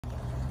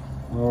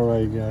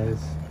Alright guys,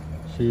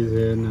 she's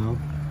here now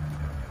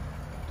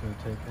to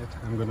take it.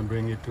 I'm gonna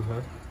bring it to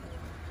her.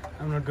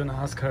 I'm not gonna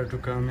ask her to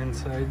come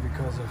inside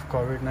because of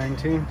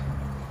COVID-19.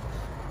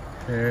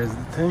 Here's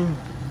the thing.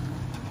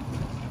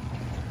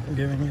 I'm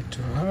giving it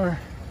to her.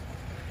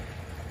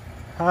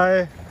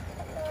 Hi,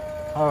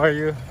 how are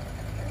you?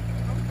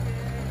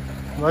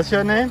 What's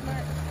your name?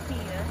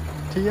 Tia.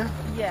 Tia?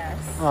 Yes.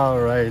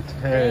 Alright,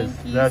 here's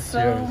Thank you that's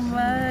so yours.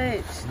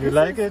 much. You This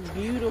like is it?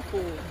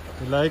 Beautiful.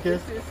 You like it?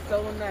 This is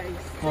so nice.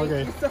 Thank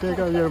Okay, you so take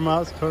off your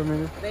mask for a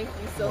minute. Thank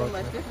you so Okay.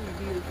 much. This is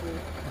beautiful.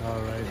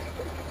 Alright.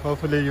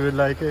 Hopefully you will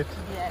like it.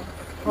 Yes.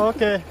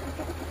 Okay.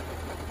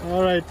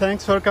 Alright,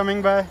 thanks for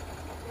coming by.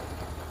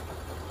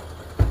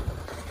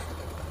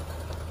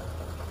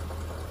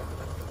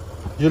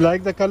 You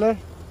like the color?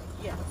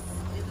 Yes.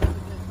 It is a good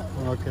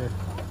color. Okay.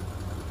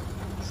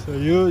 So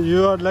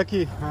you are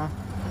lucky, huh?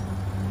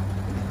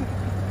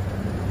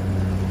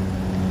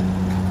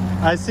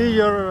 I see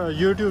your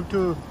YouTube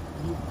too.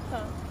 Huh?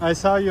 I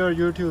saw your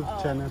YouTube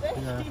Oh, channel. thank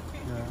Yeah, you.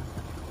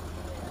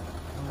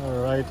 yeah.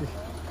 Alright. Only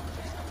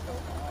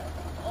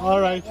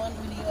All right. One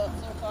video up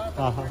so far,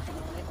 but Uh-huh. I'm working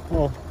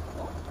on it.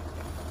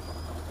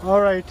 Oh.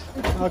 Alright.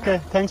 Okay.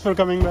 Thanks for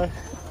coming by.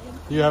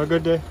 You have a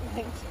good day.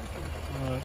 Thanks.